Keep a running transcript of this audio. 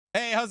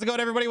Hey, how's it going,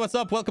 everybody? What's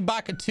up? Welcome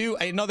back to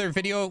another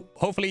video.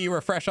 Hopefully you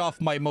were fresh off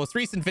my most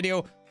recent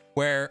video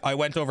where I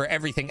went over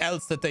everything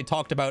else that they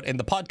talked about in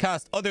the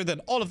podcast. Other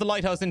than all of the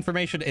Lighthouse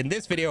information, in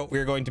this video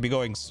we're going to be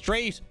going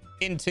straight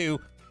into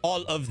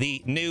all of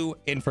the new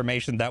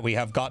information that we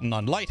have gotten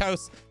on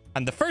Lighthouse.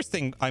 And the first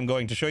thing I'm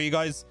going to show you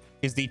guys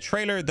is the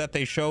trailer that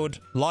they showed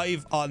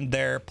live on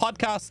their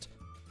podcast.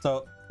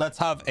 So let's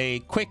have a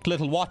quick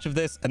little watch of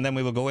this, and then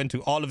we will go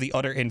into all of the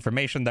other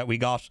information that we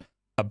got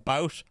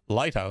about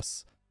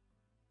Lighthouse.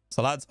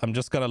 So lads, I'm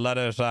just going to let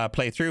it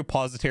play through,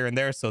 pause it here and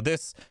there. So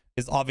this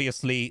is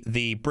obviously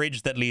the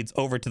bridge that leads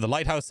over to the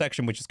Lighthouse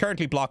section, which is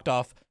currently blocked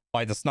off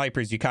by the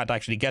snipers. You can't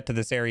actually get to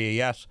this area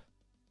yet.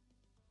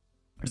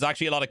 There's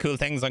actually a lot of cool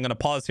things. I'm going to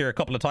pause here a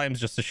couple of times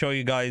just to show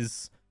you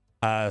guys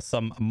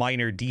some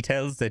minor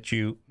details that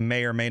you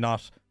may or may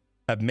not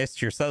have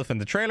missed yourself in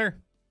the trailer.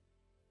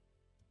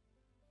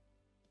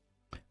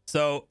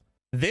 So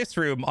this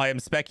room, I am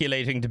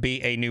speculating to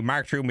be a new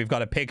marked room. We've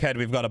got a pig head.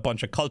 We've got a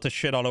bunch of cultist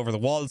shit all over the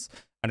walls.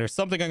 And there's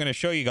something I'm going to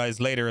show you guys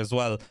later as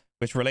well,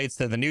 which relates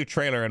to the new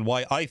trailer and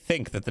why I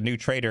think that the new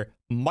trader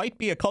might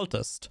be a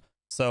cultist.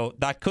 So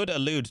that could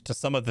allude to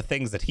some of the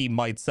things that he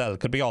might sell.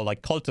 Could be all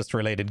like cultist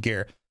related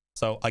gear.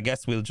 So I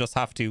guess we'll just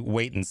have to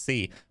wait and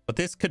see. But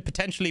this could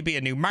potentially be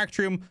a new marked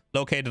room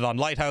located on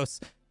Lighthouse.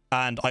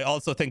 And I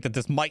also think that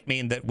this might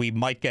mean that we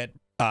might get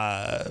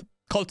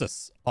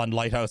cultists on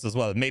Lighthouse as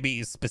well,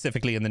 maybe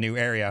specifically in the new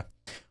area.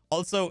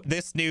 Also,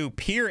 this new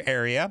pier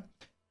area,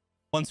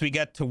 once we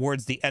get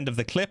towards the end of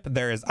the clip,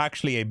 there is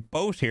actually a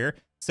boat here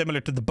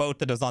similar to the boat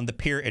that is on the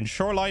pier in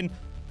Shoreline,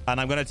 and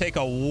I'm going to take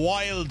a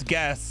wild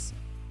guess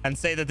and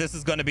say that this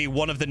is going to be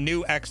one of the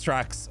new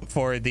extracts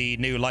for the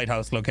new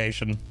Lighthouse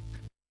location.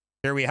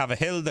 Here we have a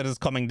hill that is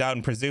coming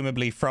down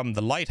presumably from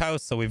the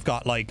Lighthouse, so we've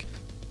got like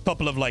a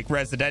couple of like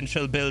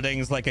residential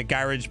buildings, like a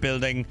garage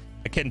building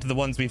akin to the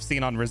ones we've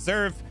seen on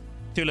Reserve.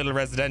 Two little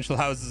residential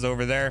houses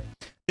over there.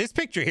 This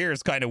picture here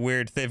is kind of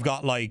weird. They've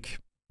got like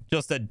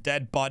just a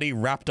dead body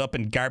wrapped up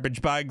in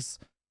garbage bags,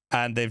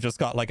 and they've just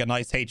got like a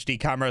nice HD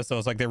camera, so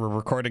it's like they were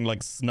recording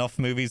like snuff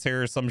movies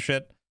here or some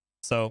shit.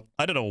 So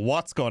I don't know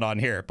what's going on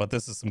here, but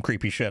this is some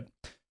creepy shit.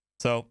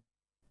 So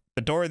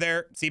the door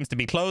there seems to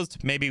be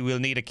closed. Maybe we'll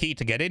need a key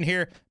to get in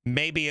here.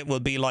 Maybe it will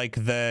be like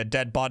the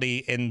dead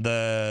body in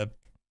the,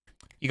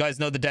 you guys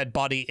know the dead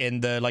body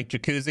in the like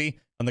jacuzzi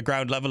on the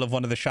ground level of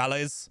one of the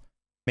chalets.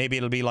 Maybe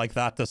it'll be like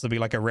that. This will be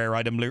like a rare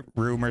item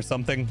room or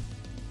something.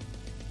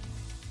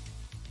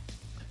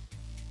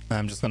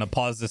 I'm just going to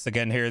pause this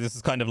again here. This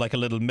is kind of like a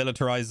little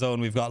militarized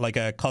zone. We've got like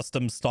a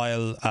custom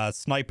style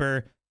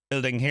sniper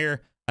building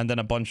here, and then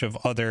a bunch of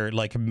other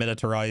like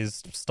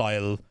militarized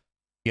style,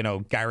 you know,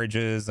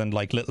 garages and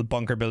like little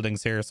bunker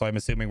buildings here. So I'm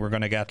assuming we're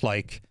going to get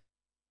like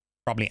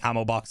probably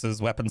ammo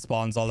boxes, weapon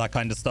spawns, all that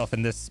kind of stuff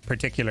in this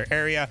particular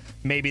area.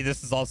 Maybe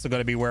this is also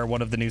going to be where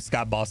one of the new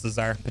scab bosses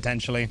are,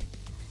 potentially.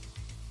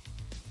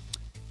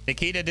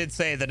 Nikita did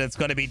say that it's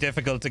going to be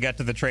difficult to get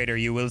to the trader.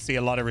 You will see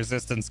a lot of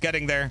resistance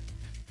getting there.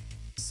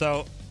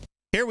 So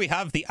here we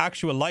have the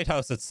actual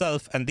lighthouse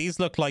itself, and these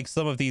look like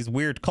some of these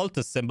weird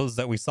cultist symbols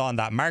that we saw in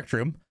that marked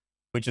room,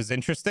 which is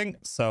interesting.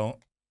 So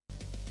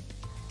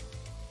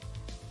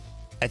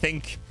I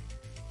think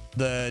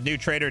the new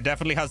trader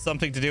definitely has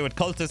something to do with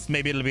cultists.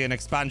 Maybe it'll be an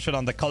expansion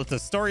on the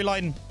cultist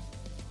storyline.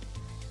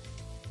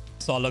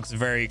 So it looks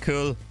very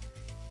cool.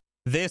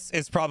 This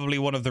is probably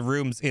one of the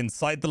rooms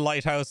inside the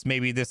lighthouse.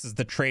 Maybe this is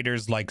the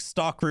trader's like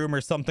stock room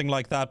or something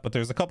like that. But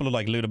there's a couple of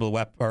like lootable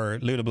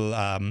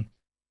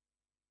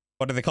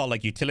what do they call,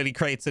 like utility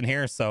crates in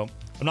here. So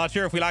I'm not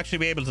sure if we'll actually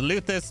be able to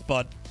loot this,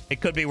 but it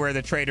could be where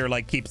the trader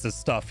like keeps his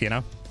stuff, you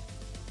know.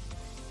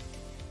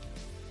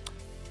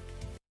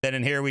 Then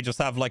in here we just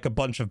have like a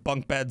bunch of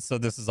bunk beds. So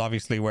this is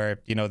obviously where,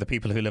 you know, the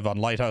people who live on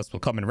Lighthouse will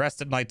come and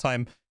rest at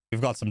nighttime.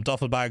 We've got some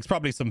duffel bags,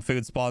 probably some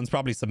food spawns,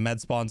 probably some med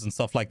spawns and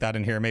stuff like that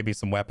in here. Maybe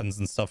some weapons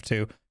and stuff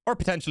too, or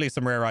potentially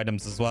some rare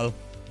items as well.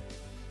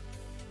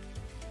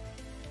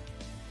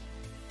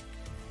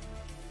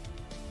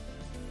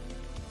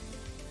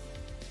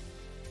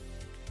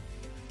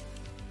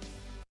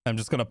 I'm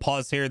just going to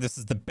pause here. This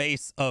is the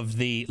base of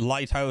the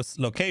Lighthouse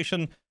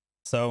location.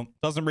 So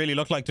doesn't really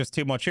look like there's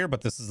too much here,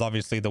 but this is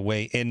obviously the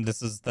way in.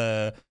 This is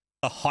the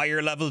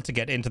higher level to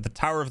get into the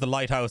tower of the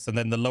lighthouse, and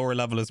then the lower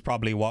level is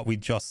probably what we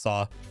just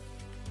saw,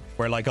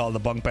 where like all the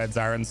bunk beds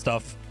are and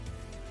stuff.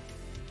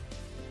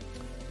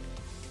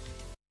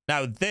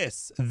 Now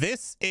this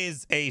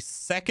is a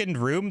second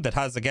room that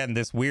has, again,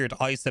 this weird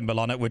eye symbol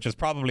on it, which is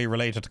probably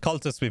related to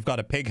cultists. We've got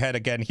a pig head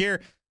again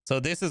here. So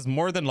this is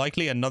more than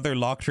likely another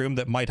locked room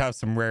that might have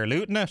some rare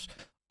loot in it.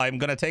 I'm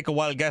going to take a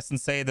wild guess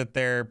and say that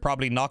they're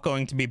probably not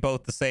going to be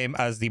both the same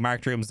as the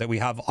marked rooms that we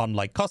have on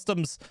like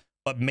customs,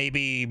 but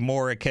maybe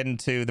more akin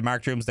to the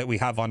marked rooms that we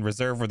have on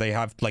Reserve, where they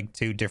have like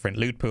two different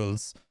loot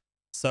pools.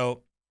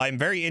 So I'm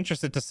very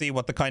interested to see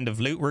what the kind of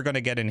loot we're going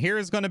to get in here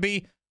is going to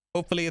be.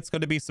 Hopefully it's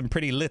going to be some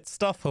pretty lit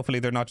stuff. Hopefully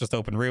they're not just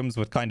open rooms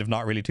with kind of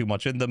not really too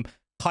much in them.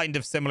 Kind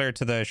of similar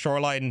to the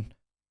Shoreline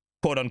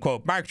quote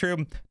unquote marked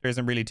room. There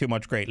isn't really too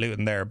much great loot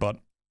in there, but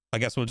I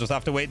guess we'll just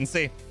have to wait and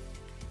see.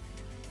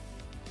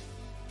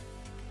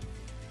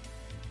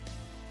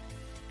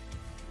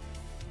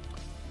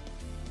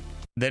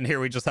 Then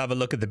here we just have a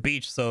look at the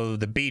beach. So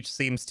the beach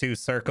seems to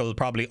circle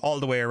probably all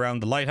the way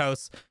around the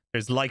lighthouse.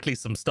 There's likely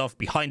some stuff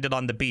behind it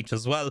on the beach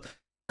as well.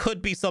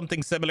 Could be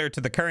something similar to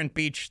the current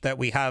beach that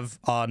we have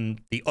on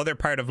the other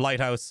part of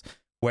Lighthouse,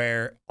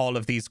 where all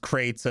of these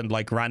crates and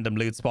like random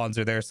loot spawns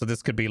are there. So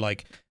this could be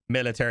like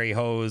military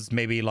hose,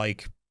 maybe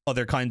like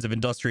other kinds of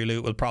industrial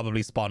loot will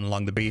probably spawn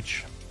along the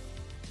beach,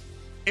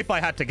 if I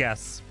had to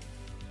guess.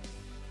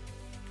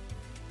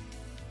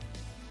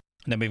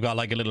 And then we've got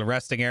like a little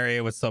resting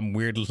area with some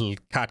weird little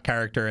cat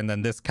character, and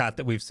then this cat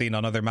that we've seen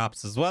on other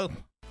maps as well.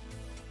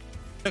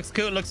 Looks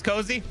cool, looks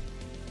cozy.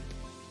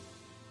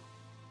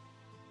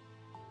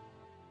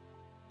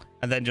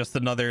 And then just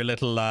another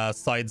little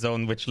side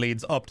zone which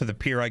leads up to the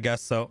pier, I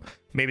guess. So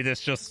maybe this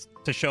just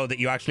to show that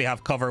you actually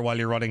have cover while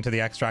you're running to the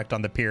extract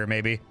on the pier,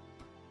 maybe.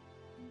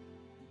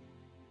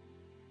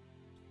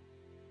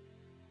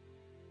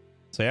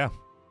 So yeah,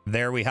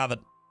 there we have it.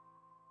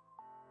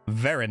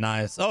 Very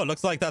nice. Oh, it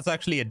looks like that's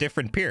actually a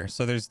different pier.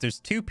 So there's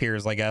two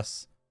piers, I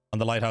guess, on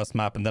the Lighthouse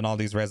map, and then all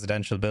these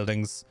residential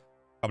buildings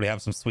probably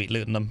have some sweet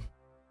loot in them.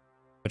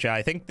 But yeah,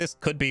 I think this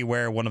could be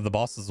where one of the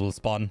bosses will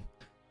spawn.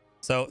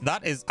 So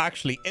that is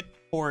actually it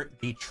for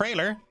the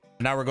trailer.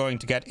 Now we're going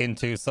to get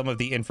into some of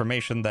the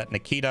information that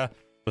Nikita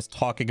was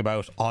talking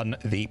about on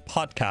the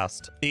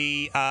podcast.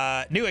 The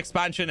new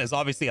expansion is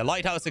obviously a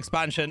Lighthouse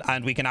expansion,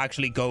 and we can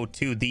actually go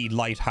to the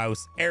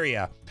Lighthouse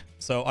area.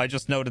 So I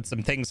just noted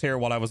some things here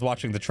while I was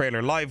watching the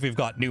trailer live. We've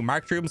got new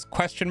marked rooms, ?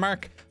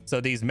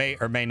 So these may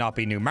or may not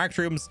be new marked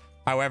rooms.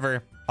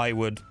 However, I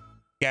would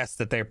guess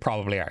that they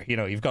probably are. You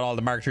know, you've got all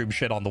the marked room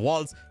shit on the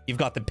walls. You've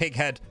got the pig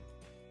head.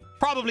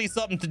 Probably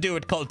something to do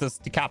with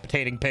cultists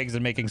decapitating pigs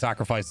and making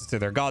sacrifices to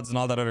their gods and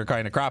all that other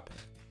kind of crap.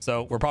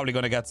 So we're probably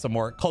going to get some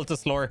more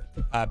cultist lore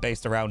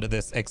based around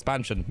this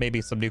expansion.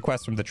 Maybe some new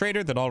quests from the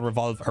trader that all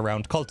revolve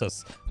around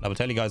cultists. And I will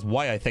tell you guys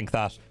why I think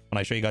that when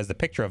I show you guys the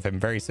picture of him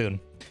very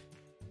soon.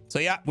 So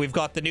yeah, we've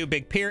got the new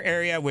big pier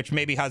area, which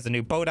maybe has a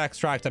new boat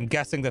extract. I'm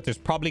guessing that there's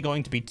probably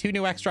going to be two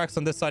new extracts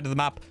on this side of the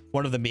map.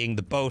 One of them being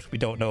the boat. We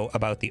don't know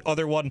about the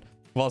other one.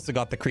 We've also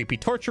got the creepy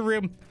torture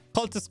room.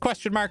 Cultist ?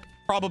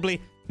 Probably.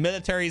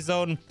 Military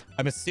zone.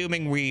 I'm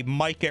assuming we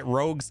might get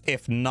rogues,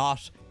 if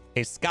not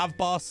a scav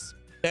boss.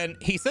 Then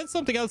he said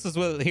something else as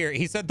well here.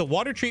 He said the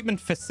water treatment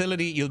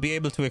facility, you'll be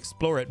able to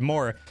explore it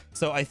more.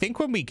 So I think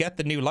when we get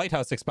the new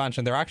Lighthouse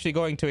expansion, they're actually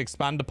going to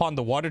expand upon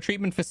the water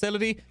treatment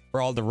facility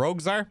where all the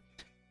rogues are.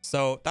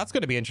 So that's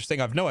going to be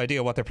interesting. I've no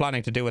idea what they're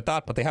planning to do with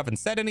that, but they haven't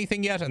said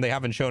anything yet, and they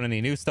haven't shown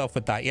any new stuff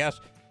with that yet.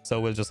 So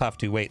we'll just have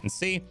to wait and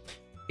see.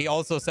 He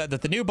also said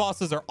that the new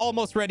bosses are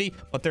almost ready,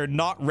 but they're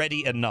not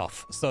ready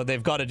enough. So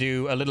they've got to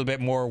do a little bit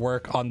more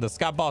work on the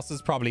scab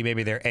bosses. Probably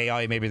maybe their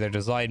AI, maybe their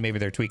design, maybe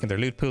they're tweaking their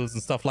loot pools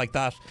and stuff like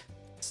that.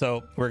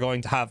 So we're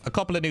going to have a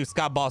couple of new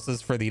scab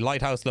bosses for the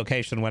Lighthouse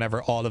location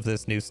whenever all of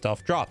this new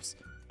stuff drops,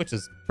 which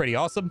is pretty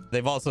awesome.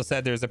 They've also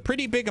said there's a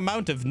pretty big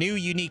amount of new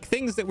unique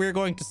things that we're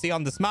going to see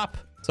on this map.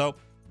 So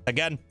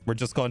again, we're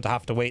just going to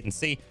have to wait and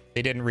see.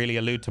 They didn't really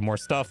allude to more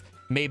stuff.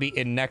 Maybe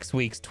in next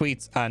week's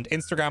tweets and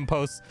Instagram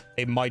posts,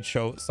 they might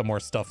show some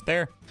more stuff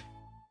there.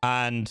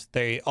 And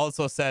they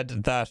also said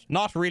that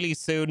not really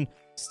soon,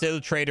 still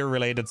trader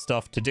related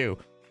stuff to do.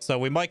 So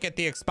we might get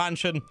the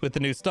expansion with the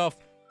new stuff,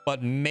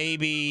 but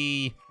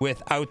maybe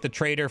without the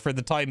trader for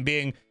the time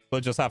being. We'll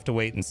just have to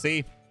wait and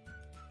see.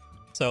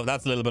 So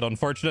that's a little bit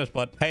unfortunate,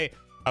 but hey,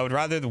 I would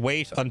rather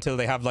wait until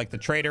they have like the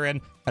trader in,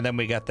 and then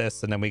we get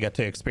this, and then we get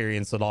to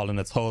experience it all in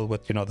its whole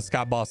with, you know, the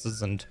scab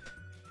bosses and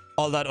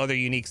all that other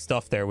unique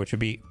stuff there, which would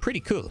be pretty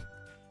cool.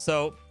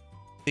 So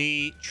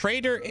the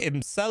trader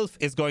himself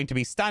is going to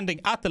be standing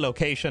at the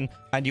location,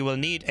 and you will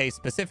need a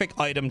specific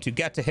item to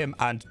get to him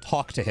and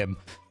talk to him.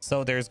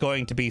 So there's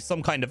going to be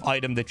some kind of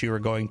item that you are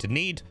going to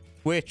need,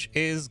 which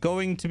is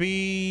going to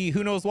be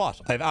who knows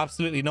what. I have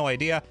absolutely no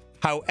idea.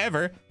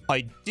 However,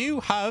 I do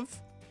have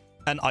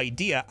an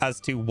idea as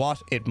to what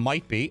it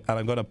might be, and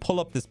I'm going to pull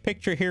up this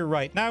picture here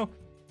right now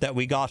that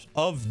we got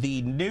of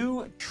the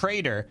new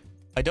trader.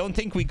 I don't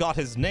think we got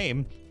his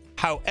name.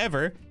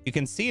 However, you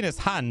can see in his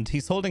hand,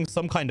 he's holding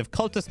some kind of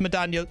cultist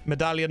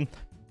medallion.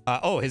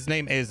 Oh, his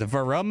name is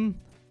Varum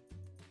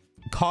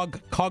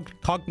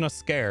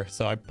Cognoscare.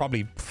 So I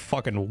probably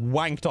fucking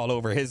wanked all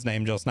over his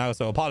name just now,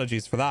 so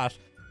apologies for that.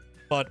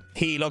 But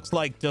he looks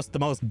like just the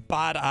most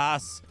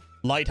badass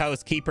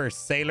lighthouse keeper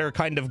sailor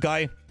kind of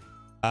guy.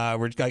 I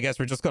guess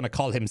we're just going to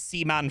call him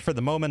Seaman for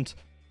the moment.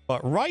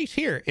 But right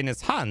here in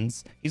his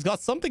hands, he's got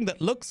something that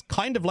looks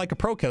kind of like a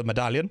pro kill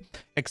medallion,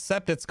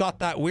 except it's got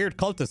that weird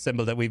cultist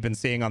symbol that we've been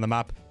seeing on the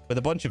map with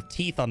a bunch of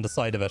teeth on the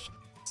side of it.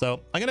 So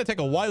I'm going to take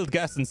a wild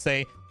guess and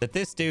say that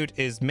this dude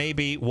is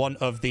maybe one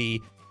of the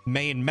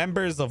main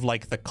members of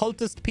like the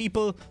cultist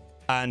people.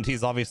 And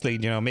he's obviously,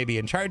 you know, maybe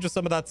in charge of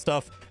some of that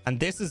stuff. And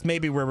this is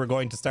maybe where we're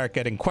going to start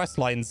getting quest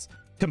lines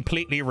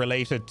completely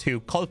related to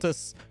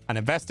cultists and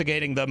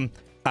investigating them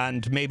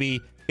and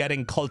maybe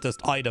getting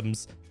cultist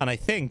items. And I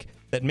think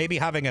that maybe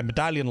having a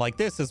medallion like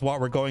this is what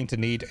we're going to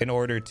need in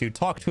order to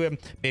talk to him.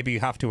 Maybe you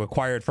have to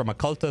acquire it from a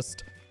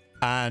cultist.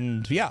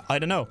 And yeah, I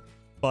don't know.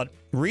 But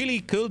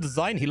really cool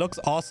design. He looks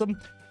awesome.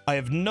 I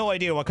have no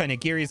idea what kind of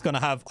gear he's going to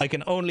have. I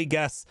can only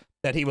guess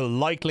that he will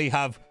likely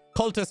have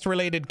cultist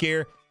related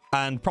gear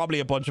and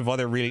probably a bunch of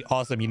other really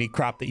awesome unique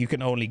crap that you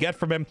can only get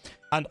from him.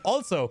 And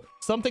also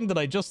something that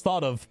I just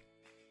thought of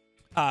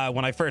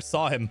when I first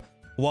saw him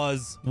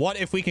was, what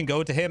if we can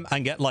go to him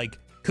and get like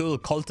cool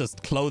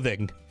cultist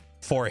clothing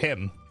for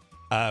him,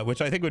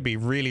 which I think would be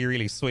really,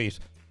 really sweet.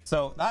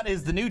 So that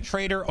is the new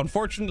trader.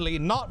 Unfortunately,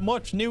 not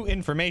much new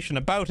information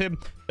about him.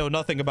 Know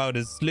nothing about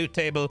his loot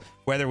table,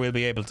 whether we'll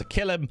be able to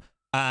kill him,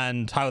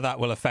 and how that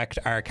will affect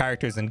our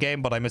characters in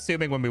game. But I'm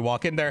assuming when we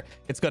walk in there,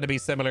 it's going to be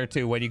similar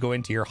to when you go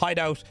into your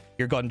hideout,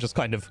 your gun just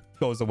kind of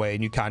goes away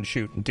and you can't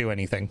shoot and do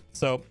anything.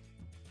 So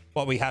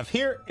what we have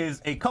here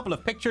is a couple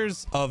of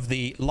pictures of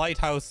the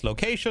lighthouse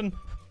location.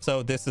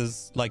 So this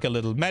is like a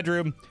little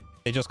bedroom.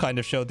 They just kind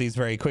of showed these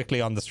very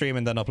quickly on the stream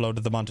and then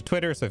uploaded them onto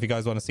Twitter. So if you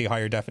guys want to see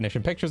higher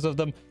definition pictures of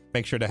them,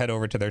 make sure to head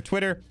over to their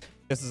Twitter.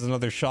 This is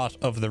another shot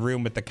of the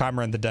room with the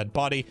camera and the dead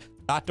body.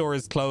 That door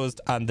is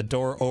closed, and the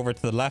door over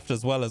to the left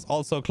as well is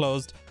also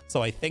closed.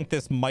 So I think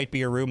this might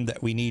be a room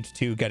that we need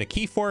to get a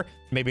key for.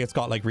 Maybe it's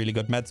got like really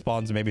good med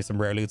spawns and maybe some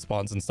rare loot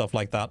spawns and stuff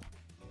like that.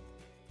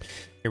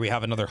 Here we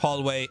have another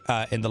hallway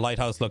in the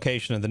lighthouse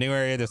location in the new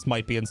area. This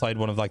might be inside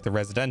one of like the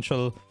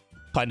residential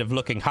kind of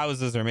looking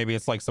houses, or maybe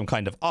it's like some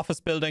kind of office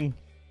building.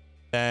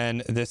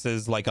 Then this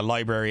is like a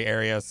library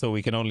area, so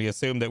we can only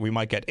assume that we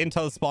might get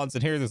intel spawns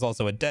in here. There's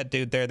also a dead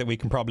dude there that we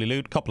can probably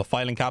loot, a couple of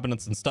filing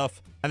cabinets and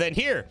stuff. And then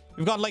here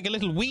we've got like a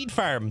little weed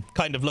farm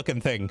kind of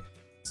looking thing.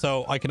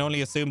 So I can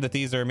only assume that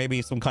these are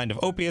maybe some kind of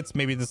opiates.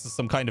 Maybe this is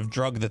some kind of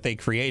drug that they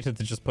created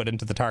to just put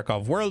into the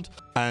Tarkov world.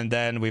 And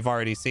then we've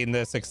already seen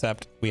this,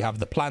 except we have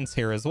the plants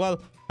here as well,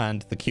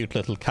 and the cute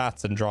little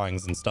cats and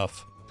drawings and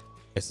stuff.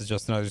 This is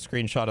just another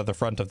screenshot of the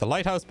front of the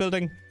lighthouse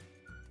building.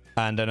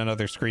 And then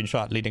another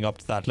screenshot leading up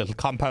to that little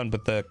compound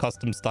with the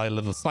custom style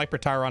little sniper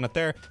tower on it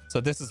there.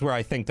 So this is where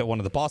I think that one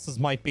of the bosses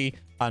might be.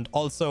 And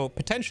also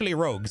potentially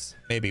rogues.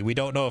 Maybe. We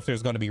don't know if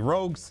there's going to be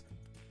rogues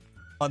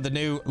on the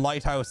new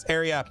lighthouse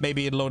area.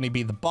 Maybe it'll only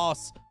be the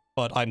boss.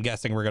 But I'm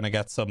guessing we're going to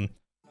get some,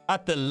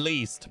 at the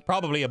least,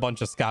 probably a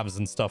bunch of scavs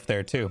and stuff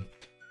there too.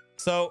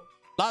 So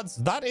lads,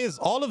 that is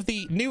all of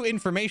the new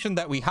information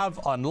that we have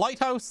on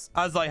Lighthouse.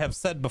 As I have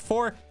said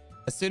before,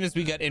 as soon as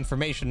we get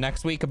information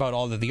next week about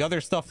all of the other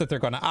stuff that they're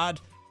going to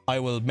add, I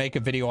will make a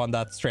video on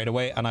that straight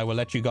away, and I will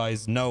let you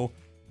guys know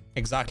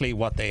exactly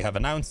what they have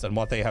announced and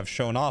what they have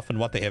shown off and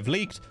what they have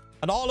leaked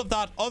and all of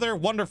that other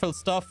wonderful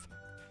stuff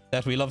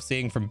that we love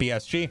seeing from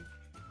BSG. It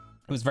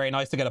was very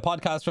nice to get a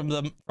podcast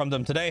from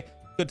them today.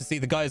 Good to see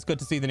the guys, good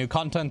to see the new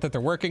content that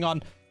they're working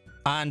on.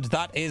 And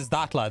that is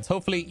that, lads.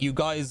 Hopefully you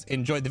guys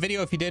enjoyed the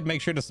video. If you did,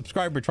 make sure to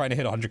subscribe. We're trying to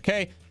hit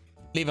 100k.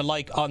 Leave a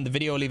like on the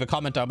video, leave a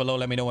comment down below,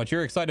 let me know what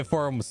you're excited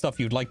for and stuff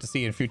you'd like to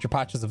see in future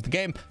patches of the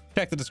game.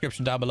 Check the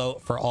description down below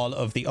for all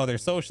of the other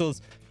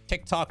socials: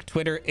 TikTok,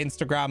 Twitter,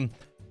 Instagram,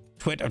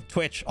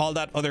 Twitch, all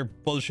that other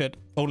bullshit.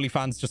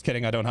 OnlyFans, just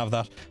kidding, I don't have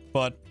that,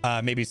 but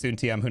maybe soon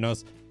TM, who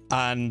knows.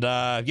 And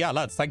yeah,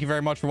 lads, thank you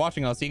very much for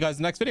watching. I'll see you guys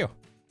in the next video.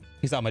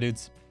 Peace out, my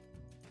dudes.